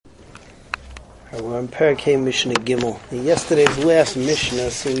We're on Parakeh Mishnah Gimel. In yesterday's last Mishnah,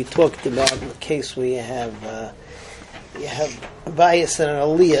 so we talked about the case where you have a bias and an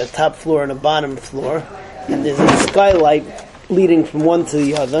aliyah, top floor and a bottom floor, and there's a skylight leading from one to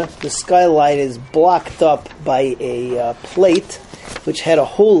the other. The skylight is blocked up by a plate which had a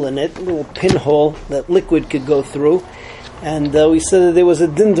hole in it, a little pinhole that liquid could go through. And we said that there was a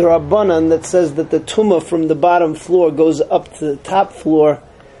din d'Rabbanan that says that the tumah from the bottom floor goes up to the top floor.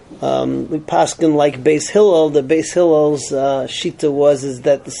 We paskin like Beis Hillel. The Beis Hillel's shita is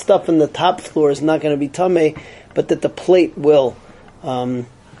that the stuff in the top floor is not going to be tamei, but that the plate will. And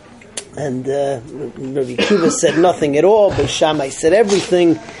Rabbi Kiva said nothing at all, but Shammai said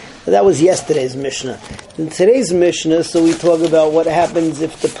everything. That was yesterday's Mishnah. In today's Mishnah, so we talk about what happens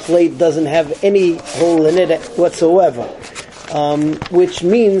if the plate doesn't have any hole in it whatsoever. Which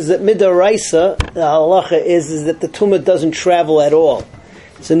means that midaraisa, the halacha is that the tumah doesn't travel at all.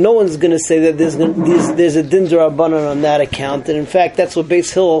 So no one's going to say that there's a din d'Rabbanan on that account. And in fact, that's what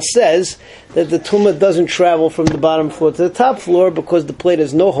Beis Hillel says, that the tumah doesn't travel from the bottom floor to the top floor because the plate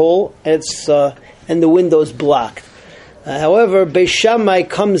has no hole and the window is blocked. However, Beis Shammai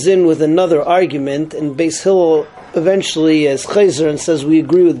comes in with another argument, and Beis Hillel eventually is chayzer and says we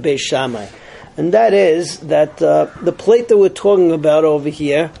agree with Beis Shammai. And that is that the plate that we're talking about over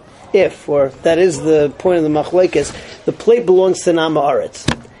here, that is the point of the machlekes, the plate belongs to an Am Haaretz.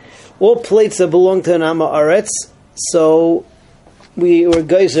 All plates that belong to an Am Haaretz, so we were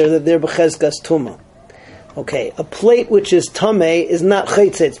geyser that they're b'chezkas tumah. Okay, a plate which is tamei is not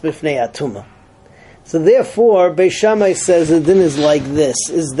chaytzetz b'fnei atumah. So therefore, Beis Shammai says the din is like this,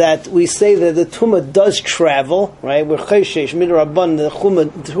 is that we say that the tumah does travel, right? We're chayshesh, midrabban, the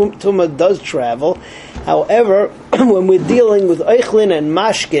tumah does travel. However, when we're dealing with eichlin and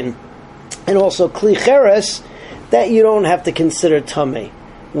mashkin, and also kli cheres, that you don't have to consider tamei.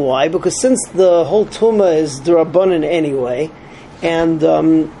 Why? Because since the whole tumah is d'Rabbanan anyway, and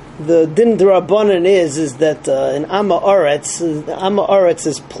the din d'Rabbanan is that an Am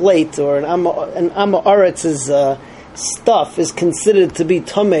Haaretz's plate or an Am Haaretz's stuff is considered to be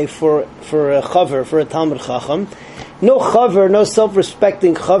tamei for a chaver, for a Talmud Chacham. No chaver, no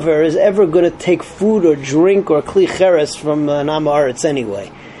self-respecting chaver is ever going to take food or drink or kli cheres from an Am Haaretz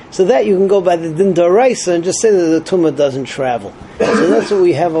anyway. So that you can go by the din d'Oraisa and just say that the tumah doesn't travel. So that's what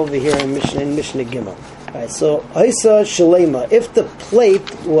we have over here in Mishnah Gimel. Alright, so Haisa Shalema, if the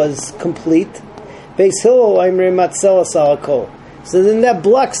plate was complete, Beis Hillel Aimrei Matzelas al Hakol. So then that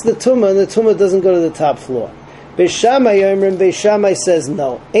blocks the tumah, and the tumah doesn't go to the top floor. Beis Shammai Beis Shammai says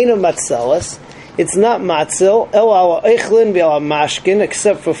no, Eino Matzelas. It's not matzil, el ala eichlin v'al mashkin,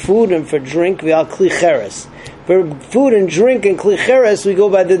 except for food and for drink v'al kli cheres. For food and drink and kli cheres, we go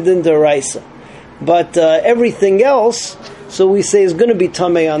by the din d'Oraisa. But everything else, so we say is going to be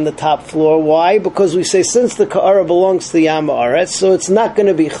tamei on the top floor. Why? Because we say since the ka'ara belongs to the Am Haaretz, so it's not going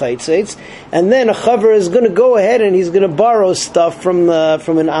to be chaytzetz. And then a chaver is going to go ahead and he's going to borrow stuff from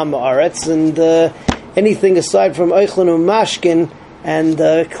an Am Haaretz, and anything aside from eichlin and mashkin and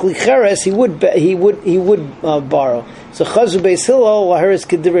kli cheres, he would borrow. So chazu Beis Hillel laharis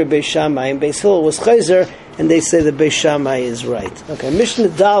kedivrei Beis Shammai, and Beis Hillel was chayzer, and they say that Beis Shammai is right. Okay, Mishnah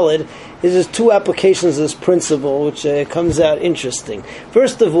Daled is just two applications of this principle, which comes out interesting.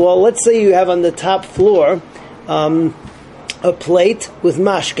 First of all, let's say you have on the top floor a plate with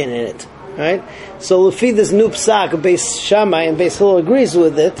mashkin in it, right? So lefi this new psak of Beis Shammai, and Beis Hillel agrees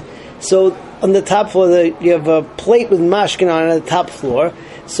with it. So on the top floor, you have a plate with mashkin on the top floor.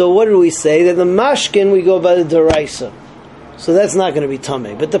 So what do we say? That the mashkin, we go by the d'Oraisa. So that's not going to be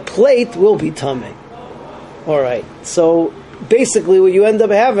tamei. But the plate will be tamei. Alright, so basically what you end up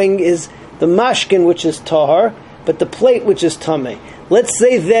having is the mashkin, which is tahar, but the plate, which is tamei. Let's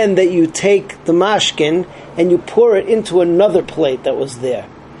say then that you take the mashkin and you pour it into another plate that was there.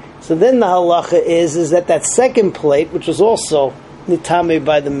 So then the halacha is that second plate, which was also nitamei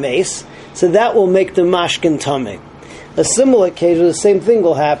by the mace, so that will make the mashkin tamei. A similar case, the same thing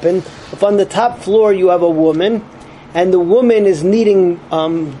will happen if on the top floor you have a woman, and the woman is kneading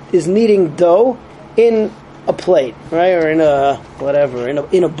dough in a plate, right, or in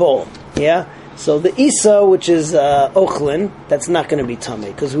a bowl, yeah. So the isa, which is ochlin, that's not going to be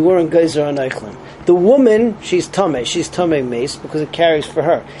tamei because we weren't geyser on ochlin. The woman, she's tamei mace because it carries for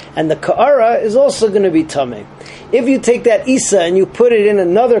her, and the ka'ara is also going to be tamei. If you take that isa and you put it in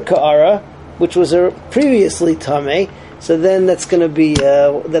another ka'ara, which was previously tamei, so then that's going to be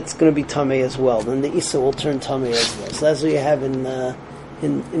tamei as well. Then the isa will turn tamei as well. So that's what you have in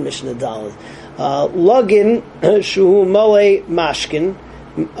Mishnah Daled. Login shuhu male mashkin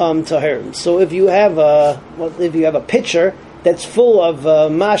tahirim. So if you have a pitcher that's full of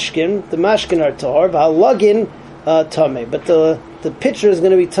mashkin, the mashkin are tahor, v'halagin tameh. But the pitcher is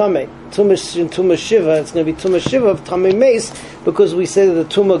going to be tameh. Tumah shiva, it's going to be tumah shiva of tameh meis, because we say that the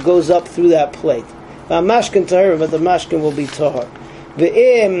tumah goes up through that plate. Mashkin tahor, but the mashkin will be tahor.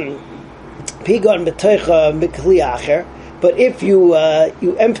 Ve'im pigon b'toicha mikli acher. But if you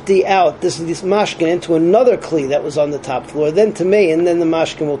empty out this mashkin into another kli that was on the top floor, then tameh, and then the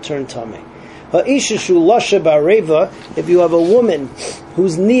mashkin will turn tameh. Ha'isha shu lasha ba'reva. If you have a woman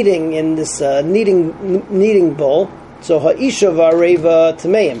who's kneading in this kneading bowl, so ha'isha v'areva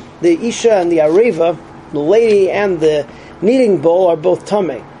tameim. The isha and the areva, the lady and the kneading bowl, are both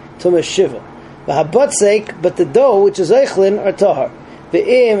tameh, tumah shiva. V'habatzek, but the dough, which is eichlin, are tahar.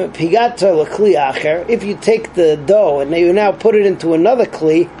 Ve'im pigata l'kli acher. If you take the dough and you now put it into another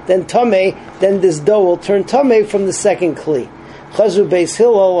kli, then tameh, then this dough will turn tameh from the second kli. Chazu Beis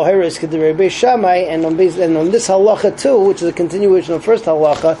Hillel Oheres Kedurei Beis Shammai, and on this halacha too, which is a continuation of the first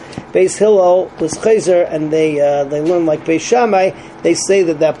halacha, Beis Hillel was chazer, and they learn like Beis Shammai. They say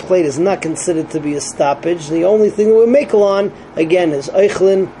that plate is not considered to be a stoppage. The only thing that we make on again is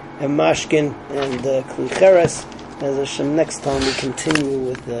eichlin and mashkin and kli cheres. As Hashem, next time we continue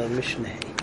with Mishnah.